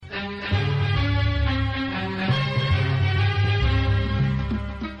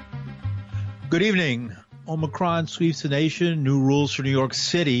Good evening. Omicron sweeps the nation. New rules for New York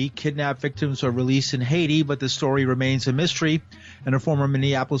City. Kidnap victims are released in Haiti, but the story remains a mystery. And a former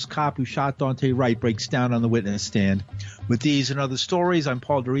Minneapolis cop who shot Daunte Wright breaks down on the witness stand. With these and other stories, I'm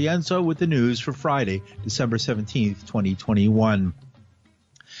Paul DiRienzo with the news for Friday, December 17th, 2021.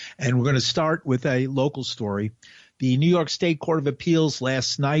 And we're going to start with a local story. The New York State Court of Appeals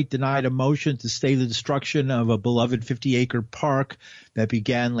last night denied a motion to stay the destruction of a beloved 50-acre park that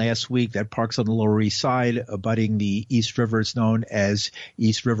began last week. That park's on the Lower East Side, abutting the East River. It's known as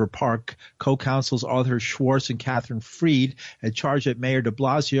East River Park. Co-counsels Arthur Schwartz and Catherine Freed had charged that Mayor de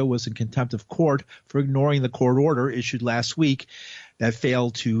Blasio was in contempt of court for ignoring the court order issued last week that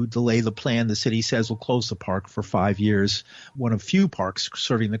failed to delay the plan the city says will close the park for 5 years, one of few parks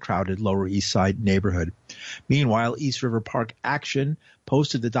serving the crowded Lower East Side neighborhood. Meanwhile, East River Park Action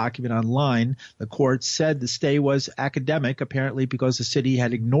posted the document online. The court said the stay was academic, apparently because the city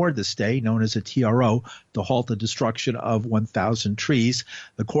had ignored the stay, known as a TRO, to halt the destruction of 1,000 trees.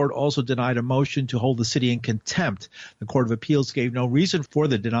 The court also denied a motion to hold the city in contempt. The Court of Appeals gave no reason for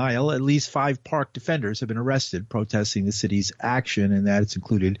the denial. At least 5 park defenders have been arrested protesting the city's action, and that it's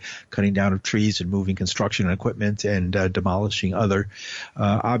included cutting down of trees and moving construction equipment and demolishing other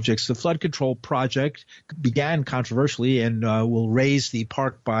objects. The flood control project began controversially and will raise the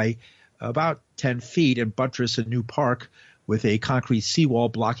park by about 10 feet and buttress a new park with a concrete seawall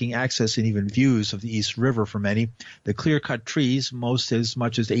blocking access and even views of the East River for many. The clear-cut trees, most as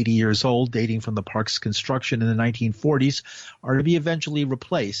much as 80 years old, dating from the park's construction in the 1940s, are to be eventually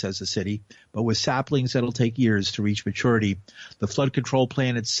replaced, says the city, but with saplings that'll take years to reach maturity. The flood control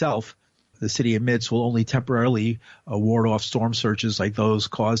plan itself, the city admits, will only temporarily ward off storm surges like those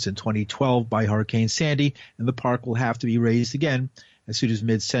caused in 2012 by Hurricane Sandy, and the park will have to be raised again as soon as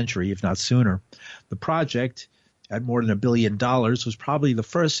mid-century, if not sooner. The project, at more than $1 billion, was probably the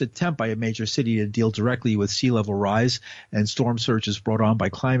first attempt by a major city to deal directly with sea level rise and storm surges brought on by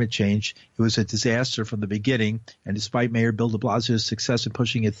climate change. It was a disaster from the beginning, and despite Mayor Bill de Blasio's success in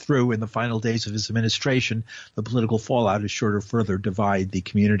pushing it through in the final days of his administration, the political fallout is sure to further divide the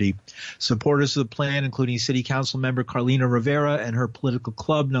community. Supporters of the plan, including City Council member Carlina Rivera and her political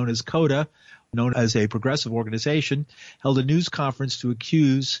club known as CODA, known as a progressive organization, held a news conference to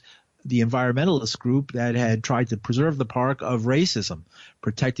accuse the environmentalist group that had tried to preserve the park of racism,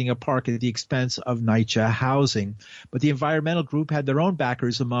 protecting a park at the expense of NYCHA housing. But the environmental group had their own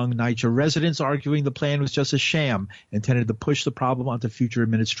backers among NYCHA residents, arguing the plan was just a sham, intended to push the problem onto future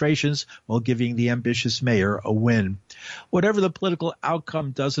administrations while giving the ambitious mayor a win. Whatever the political outcome,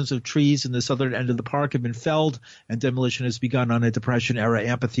 dozens of trees in the southern end of the park have been felled, and demolition has begun on a Depression-era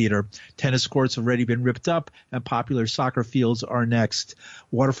amphitheater. Tennis courts have already been ripped up, and popular soccer fields are next.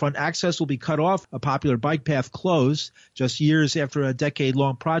 Waterfront access will be cut off, a popular bike path closed, just years after a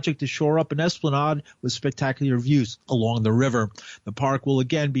decade-long project to shore up an esplanade with spectacular views along the river. The park will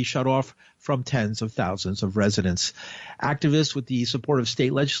again be shut off from tens of thousands of residents. Activists with the support of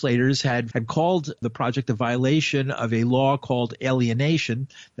state legislators had called the project a violation of a law called alienation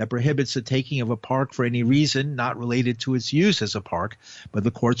that prohibits the taking of a park for any reason not related to its use as a park. But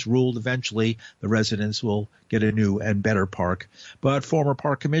the courts ruled eventually the residents will get a new and better park. But former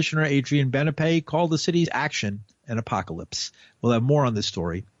Park Commissioner Adrian Benepe called the city's action an apocalypse. We'll have more on this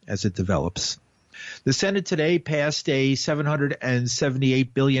story as it develops. The Senate today passed a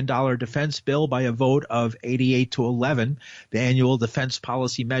 $778 billion defense bill by a vote of 88 to 11. The annual defense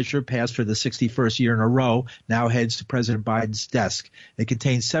policy measure, passed for the 61st year in a row, now heads to President Biden's desk. It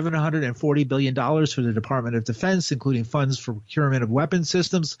contains $740 billion for the Department of Defense, including funds for procurement of weapons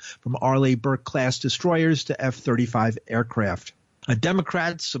systems from Arleigh Burke-class destroyers to F-35 aircraft. A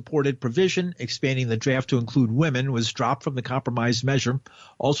Democrat-supported provision expanding the draft to include women was dropped from the compromise measure.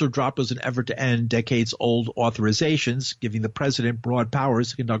 Also dropped was an effort to end decades-old authorizations, giving the president broad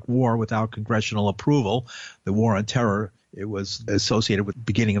powers to conduct war without congressional approval. The war on terror, it was associated with the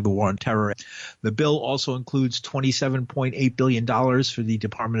beginning of the war on terror. The bill also includes $27.8 billion for the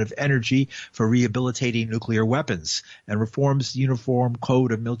Department of Energy for rehabilitating nuclear weapons and reforms the Uniform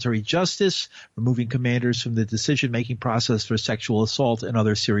Code of Military Justice, removing commanders from the decision-making process for sexual assault and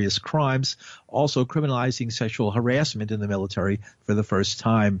other serious crimes, also criminalizing sexual harassment in the military for the first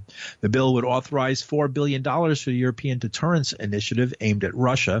time. The bill would authorize $4 billion for the European Deterrence Initiative aimed at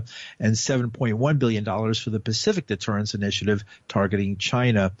Russia and $7.1 billion for the Pacific Deterrence Initiative targeting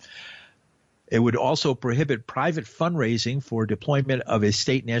China. It would also prohibit private fundraising for deployment of a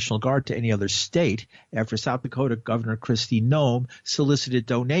state National Guard to any other state after South Dakota Governor Kristi Noem solicited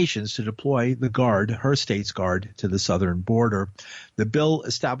donations to deploy the Guard, her state's Guard, to the southern border. The bill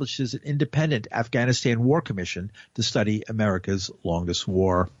establishes an independent Afghanistan War Commission to study America's longest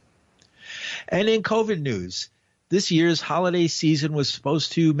war. And in COVID news, this year's holiday season was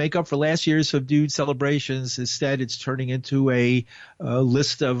supposed to make up for last year's subdued celebrations. Instead, it's turning into a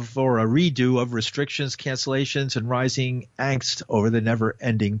list of, or a redo of restrictions, cancellations, and rising angst over the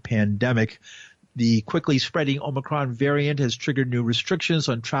never-ending pandemic. The quickly spreading Omicron variant has triggered new restrictions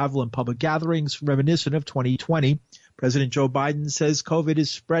on travel and public gatherings reminiscent of 2020. President Joe Biden says COVID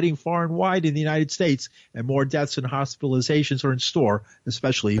is spreading far and wide in the United States, and more deaths and hospitalizations are in store,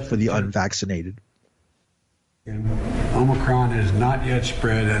 especially for the unvaccinated. Omicron has not yet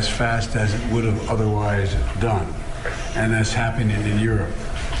spread as fast as it would have otherwise done, and that's happening in Europe.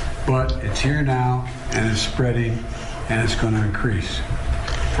 But it's here now, and it's spreading, and it's going to increase.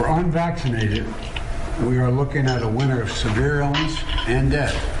 For unvaccinated, we are looking at a winter of severe illness and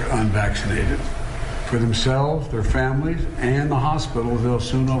death for unvaccinated. For themselves, their families, and the hospitals they'll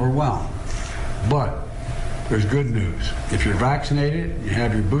soon overwhelm. But there's good news. If you're vaccinated, you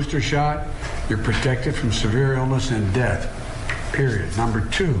have your booster shot, you're protected from severe illness and death, period. Number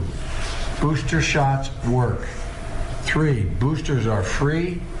 2, booster shots work. 3, boosters are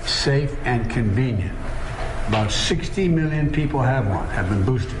free, safe, and convenient. About 60 million people have been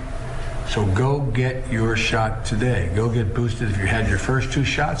boosted. So go get your shot today. Go get boosted if you had your first 2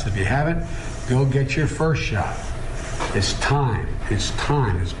 shots. If you haven't, go get your first shot. It's time. It's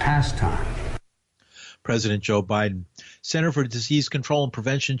time. It's past time. President Joe Biden. Center for Disease Control and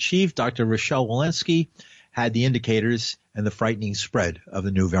Prevention Chief Dr. Rochelle Walensky had the indicators and the frightening spread of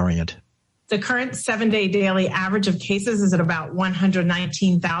the new variant. The current 7-day daily average of cases is at about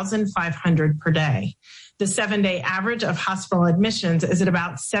 119,500 per day. The 7-day average of hospital admissions is at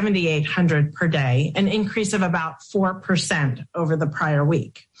about 7,800 per day, an increase of about 4% over the prior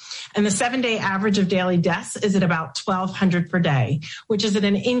week. And the 7-day average of daily deaths is at about 1,200 per day, which is at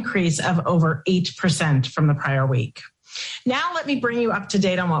an increase of over 8% from the prior week. Now let me bring you up to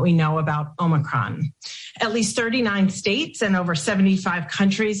date on what we know about Omicron. At least 39 states and over 75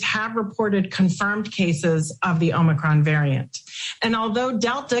 countries have reported confirmed cases of the Omicron variant. And although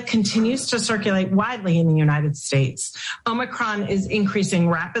Delta continues to circulate widely in the United States, Omicron is increasing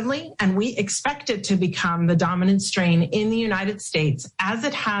rapidly, and we expect it to become the dominant strain in the United States as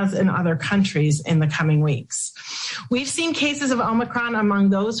it has in other countries in the coming weeks. We've seen cases of Omicron among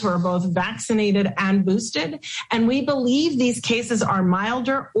those who are both vaccinated and boosted, and we believe these cases are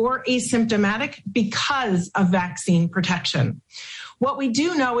milder or asymptomatic because of vaccine protection. What we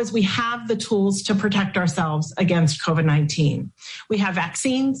do know is we have the tools to protect ourselves against COVID-19. We have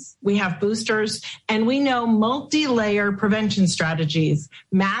vaccines, we have boosters, and we know multi-layer prevention strategies,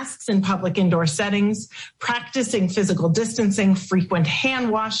 masks in public indoor settings, practicing physical distancing, frequent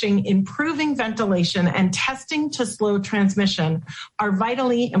hand washing, improving ventilation, and testing to slow transmission are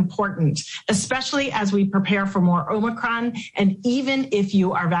vitally important, especially as we prepare for more Omicron, and even if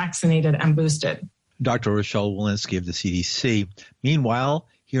you are vaccinated and boosted. Dr. Rochelle Walensky of the CDC. Meanwhile,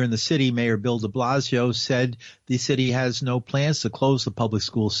 here in the city, Mayor Bill de Blasio said the city has no plans to close the public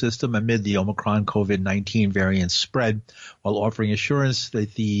school system amid the Omicron COVID-19 variant spread, while offering assurance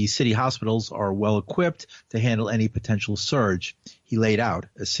that the city hospitals are well equipped to handle any potential surge. He laid out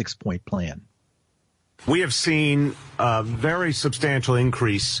a 6-point plan. We have seen a very substantial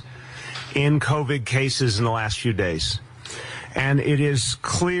increase in COVID cases in the last few days. And it is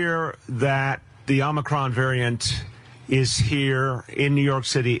clear that the Omicron variant is here in New York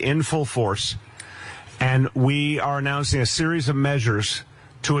City in full force, and we are announcing a series of measures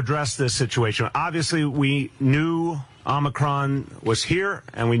to address this situation. Obviously, we knew Omicron was here,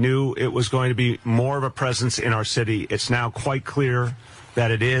 and we knew it was going to be more of a presence in our city. It's now quite clear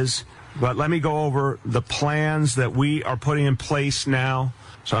that it is. But let me go over the plans that we are putting in place now.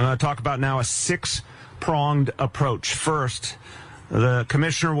 So I'm going to talk about now a 6-pronged approach. First, the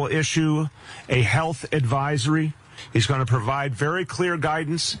commissioner will issue a health advisory. He's going to provide very clear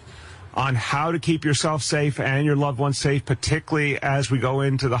guidance on how to keep yourself safe and your loved ones safe, particularly as we go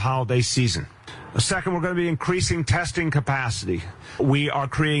into the holiday season. Second, we're going to be increasing testing capacity. We are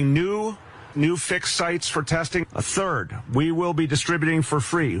creating new fixed sites for testing. Third, we will be distributing for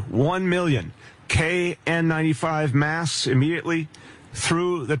free 1 million KN95 masks immediately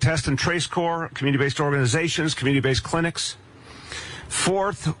through the Test and Trace Corps, community-based organizations, community-based clinics.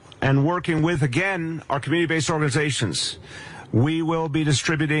 Fourth, and working with, again, our community-based organizations, we will be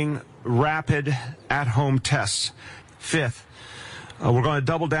distributing rapid at-home tests. Fifth, we're going to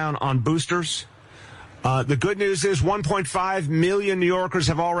double down on boosters. The good news is 1.5 million New Yorkers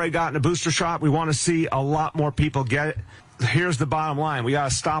have already gotten a booster shot. We want to see a lot more people get it. Here's the bottom line. We got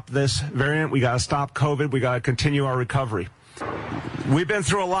to stop this variant. We got to stop COVID. We got to continue our recovery. We've been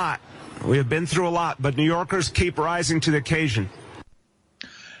through a lot. We have been through a lot, but New Yorkers keep rising to the occasion.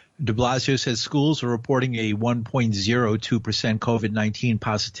 De Blasio says schools are reporting a 1.02% COVID-19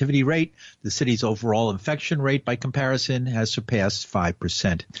 positivity rate. The city's overall infection rate, by comparison, has surpassed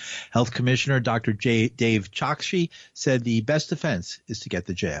 5%. Health Commissioner Dr. Dave Chokshi said the best defense is to get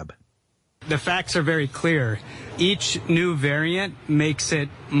the jab. The facts are very clear. Each new variant makes it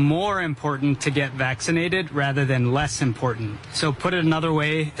more important to get vaccinated rather than less important. So put it another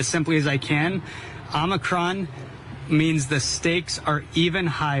way, as simply as I can, Omicron means the stakes are even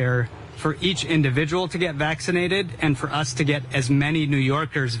higher for each individual to get vaccinated and for us to get as many New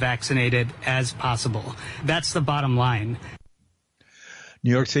Yorkers vaccinated as possible. That's the bottom line.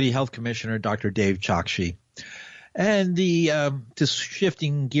 New York City Health Commissioner Dr. Dave Chokshi. And just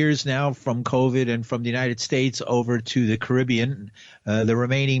shifting gears now from COVID and from the United States over to the Caribbean, the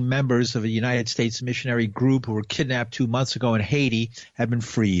remaining members of a United States missionary group who were kidnapped 2 months ago in Haiti have been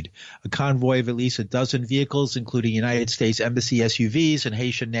freed. A convoy of at least a dozen vehicles, including United States Embassy SUVs and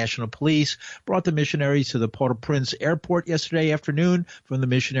Haitian National Police, brought the missionaries to the Port-au-Prince airport yesterday afternoon from the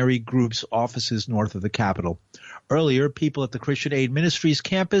missionary group's offices north of the capital. Earlier, people at the Christian Aid Ministries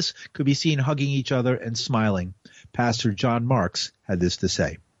campus could be seen hugging each other and smiling. Pastor John Marks had this to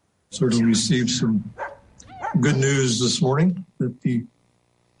say. Sort of received some good news this morning that the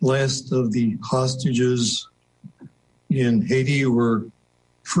last of the hostages in Haiti were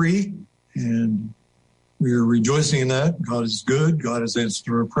free, and we are rejoicing in that. God is good. God has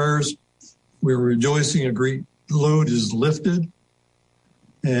answered our prayers. We are rejoicing. A great load is lifted,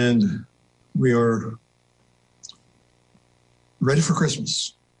 and we are ready for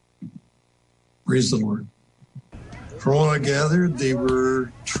Christmas. Praise the Lord. From what I gathered, they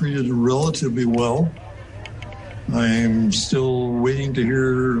were treated relatively well. I'm still waiting to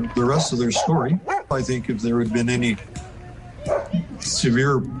hear the rest of their story. I think if there had been any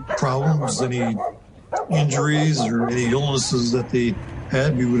severe problems, any injuries or any illnesses that they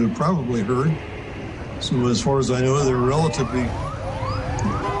had, we would have probably heard. So as far as I know, they're relatively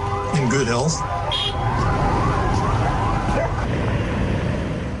in good health.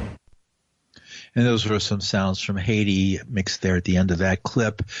 And those were some sounds from Haiti mixed there at the end of that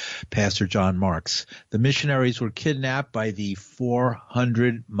clip. Pastor John Marks. The missionaries were kidnapped by the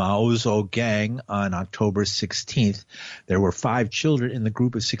 400 Maozo gang on October 16th. There were 5 children in the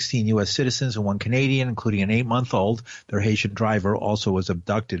group of 16 U.S. citizens and 1 Canadian, including an 8-month-old. Their Haitian driver also was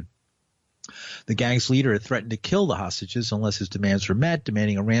abducted. The gang's leader had threatened to kill the hostages unless his demands were met,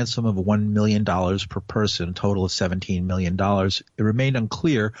 demanding a ransom of $1 million per person, a total of $17 million. It remained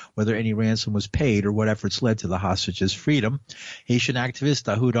unclear whether any ransom was paid or what efforts led to the hostages' freedom. Haitian activist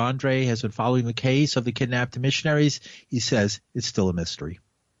Dahoud Andre has been following the case of the kidnapped missionaries. He says it's still a mystery.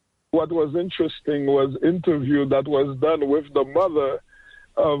 What was interesting was an interview that was done with the mother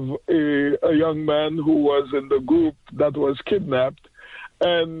of a young man who was in the group that was kidnapped.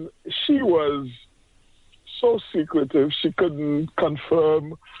 And she was so secretive, she couldn't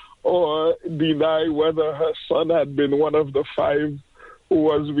confirm or deny whether her son had been one of the 5 who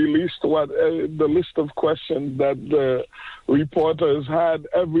was released. The list of questions that the reporters had,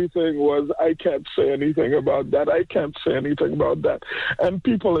 everything was, I can't say anything about that, I can't say anything about that. And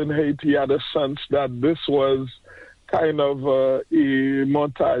people in Haiti had a sense that this was kind of a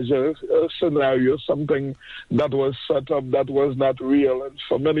montage, a scenario, something that was set up that was not real. And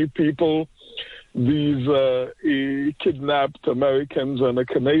for many people, these kidnapped Americans and a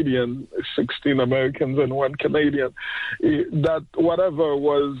Canadian, 16 Americans and 1 Canadian, that whatever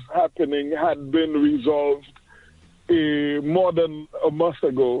was happening had been resolved more than a month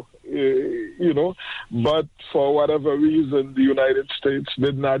ago, but for whatever reason, the United States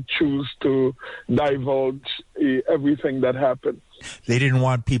did not choose to divulge everything that happened. They didn't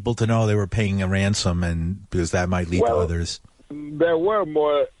want people to know they were paying a ransom, and because that might lead to others. There were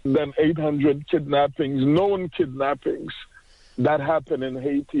more than 800 kidnappings, known kidnappings, that happened in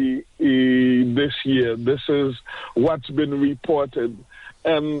Haiti this year. This is what's been reported.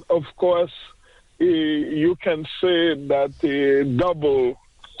 And, of course, you can say that double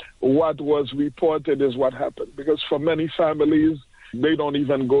what was reported is what happened. Because for many families, they don't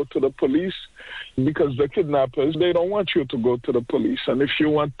even go to the police because the kidnappers, they don't want you to go to the police. And if you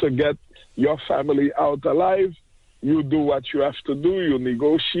want to get your family out alive, you do what you have to do, you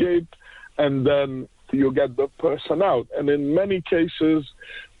negotiate, and then you get the person out. And in many cases,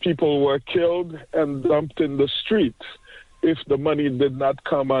 people were killed and dumped in the streets if the money did not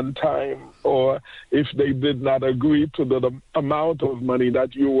come on time or if they did not agree to the amount of money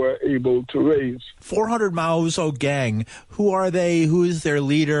that you were able to raise. 400 Maozo gang, who are they? Who is their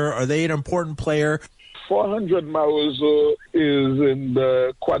leader? Are they an important player? 400 Maozo is in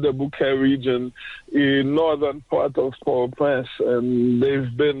the Croix-de-Bouquet region in northern part of Port-au-Prince, and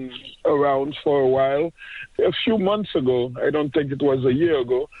they've been around for a while. A few months ago, I don't think it was a year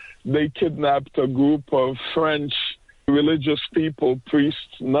ago, they kidnapped a group of French religious people,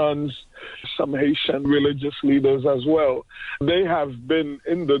 priests, nuns, some Haitian religious leaders as well. They have been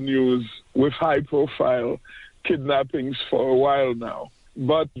in the news with high-profile kidnappings for a while now.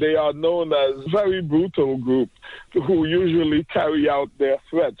 But they are known as a very brutal group who usually carry out their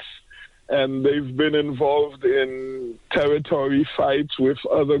threats. And they've been involved in territory fights with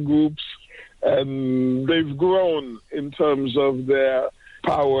other groups. And they've grown in terms of their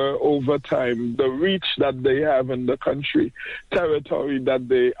power over time, the reach that they have in the country, territory that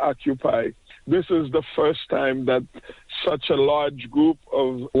they occupy. This is the first time that such a large group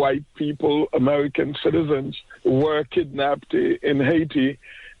of white people, American citizens, were kidnapped in Haiti.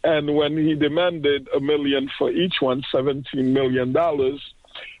 And when he demanded $1 million for each one, $17 million,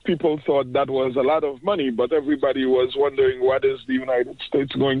 people thought that was a lot of money, but everybody was wondering, what is the United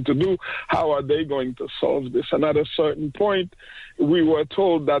States going to do? How are they going to solve this? And at a certain point, we were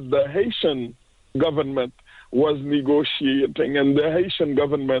told that the Haitian government was negotiating, and the Haitian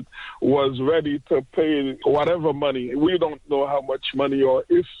government was ready to pay whatever money. We don't know how much money or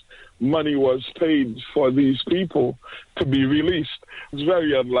if money was paid for these people to be released. It's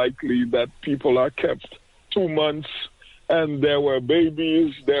very unlikely that people are kept 2 months, and there were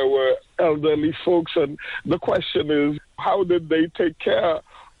babies, there were elderly folks, and the question is, how did they take care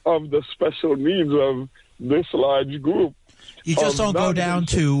of the special needs of this large group? You just don't go down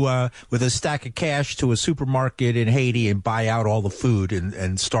to with a stack of cash to a supermarket in Haiti and buy out all the food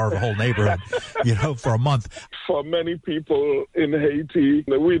and starve a whole neighborhood, for a month. For many people in Haiti,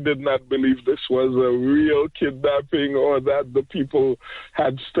 we did not believe this was a real kidnapping or that the people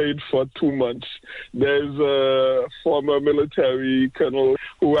had stayed for 2 months. There's a former military colonel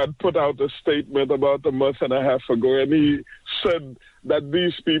who had put out a statement about a month and a half ago, and he said that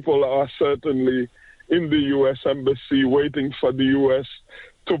these people are certainly in the U.S. Embassy waiting for the U.S.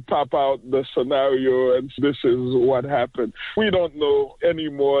 to pop out the scenario, and this is what happened. We don't know any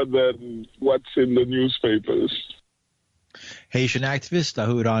more than what's in the newspapers. Haitian activist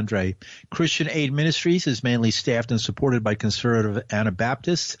Daunte Wright. Christian Aid Ministries is mainly staffed and supported by conservative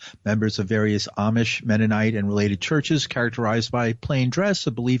Anabaptists, members of various Amish, Mennonite, and related churches characterized by plain dress,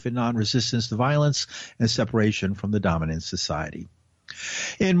 a belief in non-resistance to violence, and separation from the dominant society.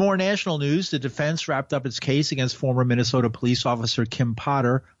 In more national news, the defense wrapped up its case against former Minnesota police officer Kim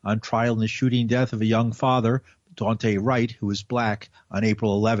Potter on trial in the shooting death of a young father, Daunte Wright, who was black, on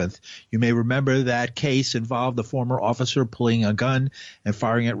April 11th. You may remember that case involved the former officer pulling a gun and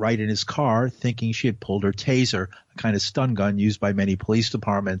firing at Wright in his car, thinking she had pulled her taser, a kind of stun gun used by many police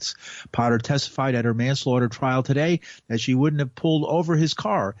departments. Potter testified at her manslaughter trial today that she wouldn't have pulled over his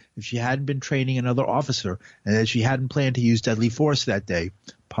car if she hadn't been training another officer and that she hadn't planned to use deadly force that day.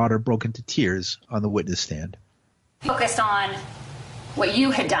 Potter broke into tears on the witness stand. Focused on what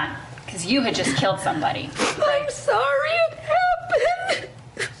you had done, because you had just killed somebody. Right? I'm sorry it happened.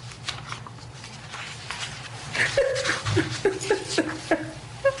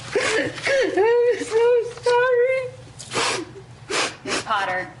 I'm so sorry. Ms.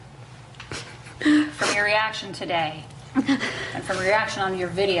 Potter, from your reaction today and from your reaction on your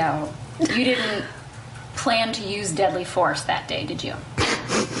video, you didn't plan to use deadly force that day, did you?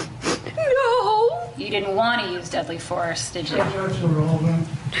 No. You didn't want to use deadly force, did you? That's irrelevant.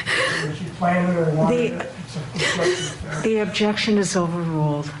 If you planned it or wanted it, it's a constructive affair. The objection is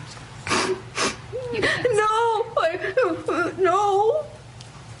overruled. No.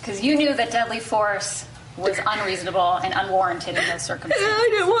 Because you knew that deadly force was unreasonable and unwarranted in those circumstances. I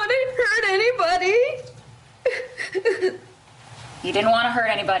didn't want to hurt anybody. You didn't want to hurt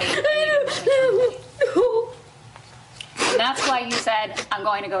anybody. No. And that's why you said, I'm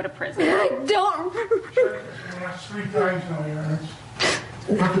going to go to prison. I don't. That's 3 times now, Your Honor.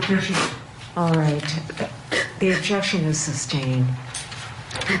 Repetition. All right. The objection is sustained.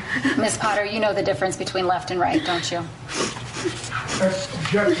 Ms. Potter, you know the difference between left and right, don't you? That's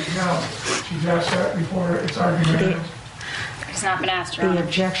objected now. She's asked that before it's argumentative. It's not been asked, Your The Honor.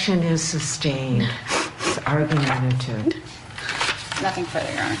 objection is sustained. It's argumentative. Nothing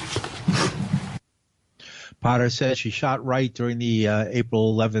further, Your Honor. Potter said she shot Wright during the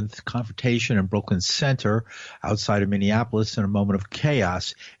April 11th confrontation in Brooklyn Center outside of Minneapolis in a moment of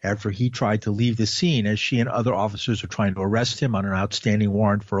chaos after he tried to leave the scene as she and other officers were trying to arrest him on an outstanding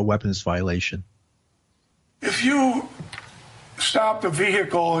warrant for a weapons violation. If you stopped a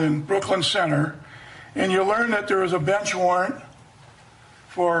vehicle in Brooklyn Center and you learn that there is a bench warrant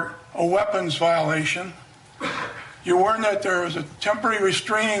for a weapons violation, You warned that there was a temporary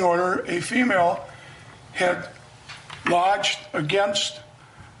restraining order a female had lodged against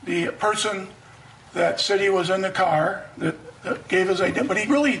the person that said he was in the car that gave his identity. But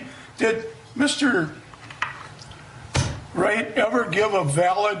he really did. Mr. Wright ever give a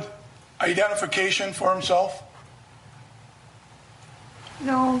valid identification for himself?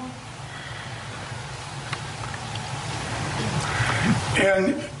 No.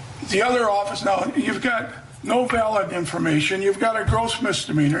 And the other office, now you've got no valid information, you've got a gross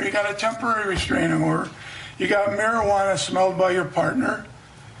misdemeanor, you got a temporary restraining order, you got marijuana smelled by your partner,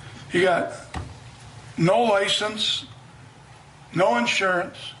 you got no license, no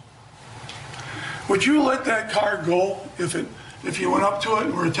insurance. Would you let that car go if you went up to it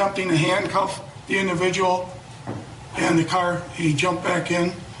and were attempting to handcuff the individual and the car, he jumped back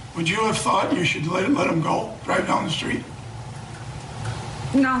in? Would you have thought you should let him go, drive down the street?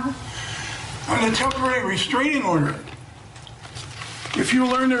 No. On a temporary restraining order, if you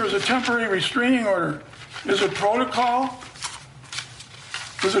learn there is a temporary restraining order, is it protocol?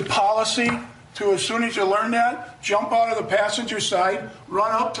 Is it policy to, as soon as you learn that, jump out of the passenger side,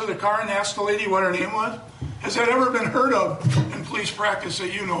 run up to the car and ask the lady what her name was? Has that ever been heard of in police practice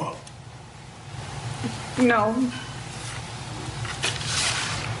that you know of? No.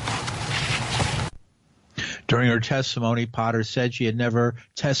 During her testimony, Potter said she had never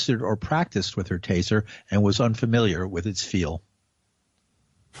tested or practiced with her taser and was unfamiliar with its feel.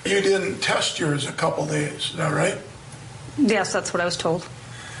 You didn't test yours a couple days, is that right? Yes, that's what I was told.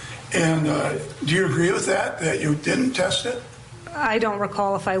 And do you agree with that you didn't test it? I don't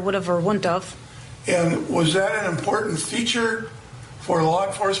recall if I would have or wouldn't have. And was that an important feature for law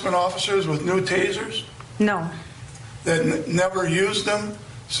enforcement officers with new tasers? No. That never used them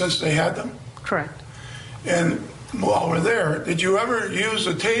since they had them? Correct. And while we're there, did you ever use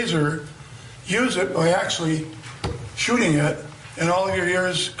a taser, use it by actually shooting it in all of your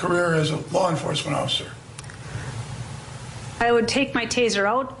years' career as a law enforcement officer? I would take my taser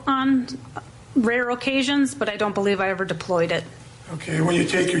out on rare occasions, but I don't believe I ever deployed it. Okay, when you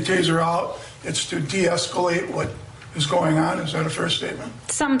take your taser out, it's to de-escalate what is going on. Is that a fair statement?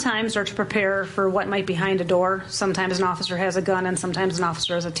 Sometimes, or to prepare for what might be behind a door. Sometimes an officer has a gun and sometimes an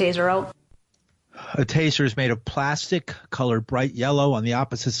officer has a taser out. A taser is made of plastic, colored bright yellow on the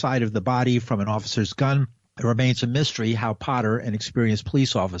opposite side of the body from an officer's gun. It remains a mystery how Potter, an experienced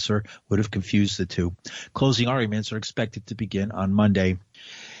police officer, would have confused the two. Closing arguments are expected to begin on Monday.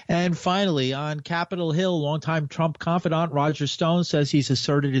 And finally, on Capitol Hill, longtime Trump confidant Roger Stone says he's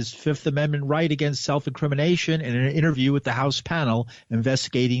asserted his Fifth Amendment right against self-incrimination in an interview with the House panel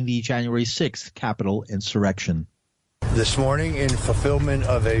investigating the January 6th Capitol insurrection. This morning, in fulfillment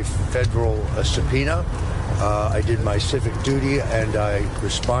of a federal subpoena, I did my civic duty and I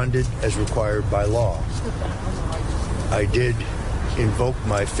responded as required by law. I did invoke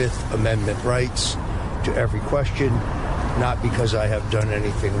my Fifth Amendment rights to every question, not because I have done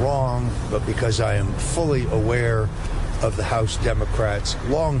anything wrong, but because I am fully aware of the House Democrats'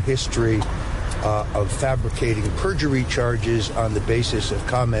 long history of fabricating perjury charges on the basis of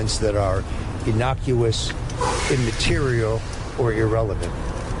comments that are innocuous, immaterial, or irrelevant.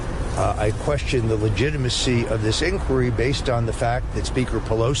 I question the legitimacy of this inquiry based on the fact that Speaker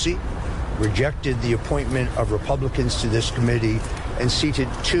Pelosi rejected the appointment of Republicans to this committee and seated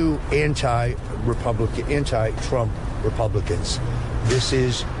two anti-Trump Republicans. This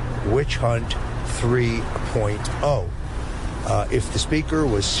is witch hunt 3.0. If the Speaker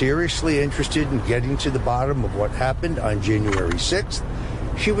was seriously interested in getting to the bottom of what happened on January 6th,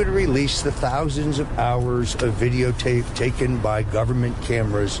 she would release the thousands of hours of videotape taken by government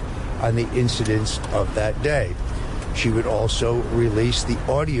cameras on the incidents of that day. She would also release the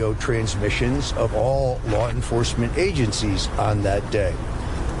audio transmissions of all law enforcement agencies on that day.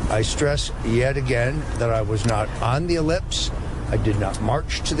 I stress yet again that I was not on the ellipse. I did not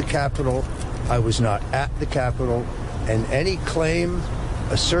march to the Capitol. I was not at the Capitol. And any claim,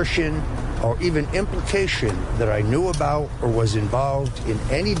 assertion, or even implication that I knew about or was involved in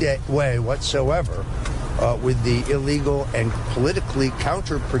any way whatsoever with the illegal and politically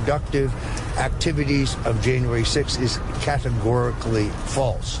counterproductive activities of January 6th is categorically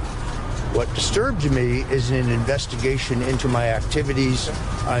false. What disturbs me is an investigation into my activities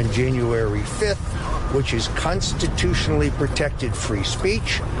on January 5th, which is constitutionally protected free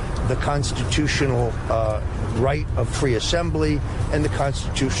speech, the constitutional right of free assembly, and the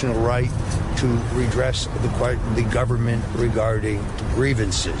constitutional right to redress the government regarding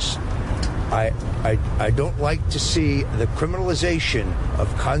grievances. I don't like to see the criminalization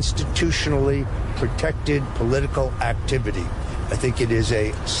of constitutionally protected political activity. I think it is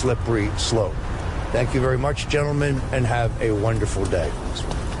a slippery slope. Thank you very much, gentlemen, and have a wonderful day.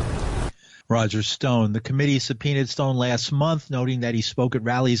 Roger Stone. The committee subpoenaed Stone last month, noting that he spoke at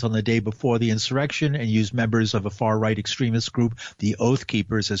rallies on the day before the insurrection and used members of a far-right extremist group, the Oath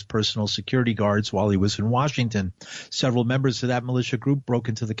Keepers, as personal security guards while he was in Washington. Several members of that militia group broke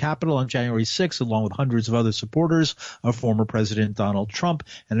into the Capitol on January 6, along with hundreds of other supporters of former President Donald Trump,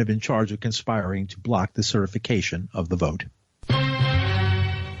 and have been charged with conspiring to block the certification of the vote.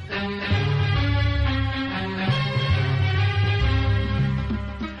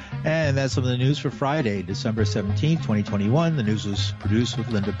 And that's some of the news for Friday, December 17, 2021. The news was produced with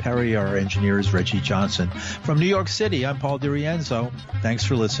Linda Perry. Our engineer is Reggie Johnson. From New York City, I'm Paul DiRienzo. Thanks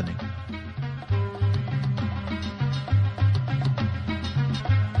for listening.